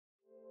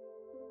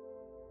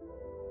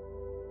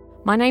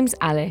My name's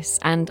Alice,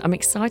 and I'm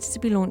excited to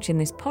be launching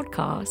this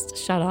podcast,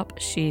 Shut Up,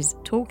 She's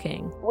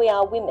Talking. We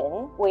are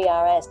women. We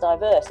are as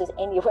diverse as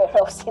anywhere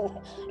else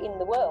in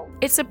the world.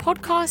 It's a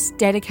podcast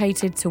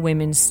dedicated to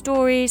women's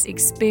stories,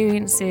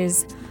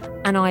 experiences,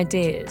 and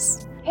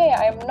ideas. Hey,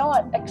 I'm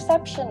not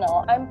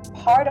exceptional. I'm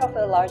part of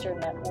a larger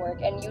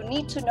network, and you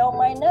need to know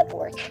my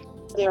network.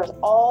 There's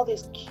all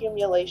this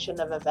accumulation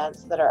of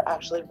events that are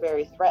actually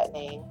very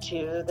threatening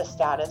to the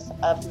status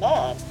of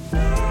men.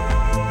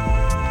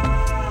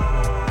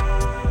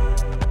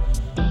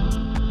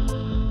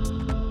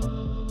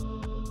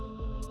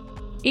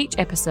 Each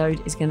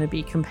episode is going to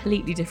be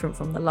completely different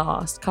from the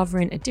last,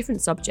 covering a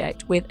different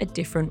subject with a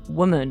different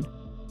woman.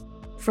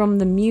 From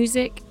the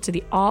music to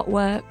the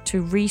artwork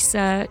to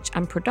research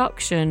and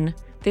production,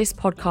 this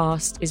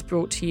podcast is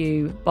brought to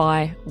you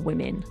by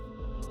women.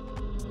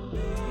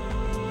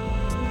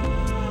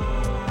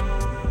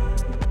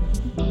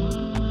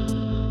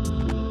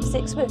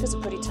 Sex workers are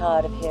pretty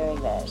tired of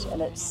hearing that,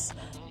 and it's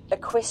a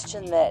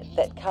question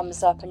that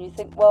comes up and you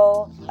think,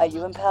 well, are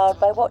you empowered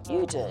by what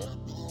you do?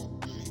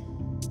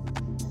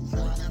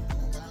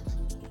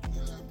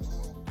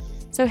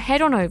 So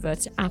head on over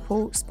to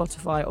Apple,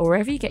 Spotify, or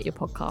wherever you get your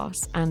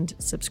podcasts and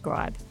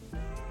subscribe.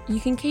 You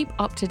can keep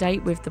up to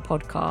date with the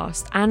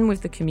podcast and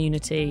with the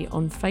community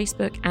on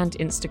Facebook and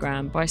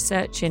Instagram by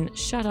searching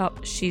Shut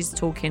Up, She's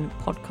Talking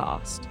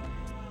podcast.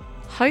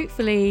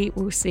 Hopefully,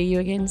 we'll see you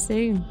again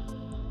soon.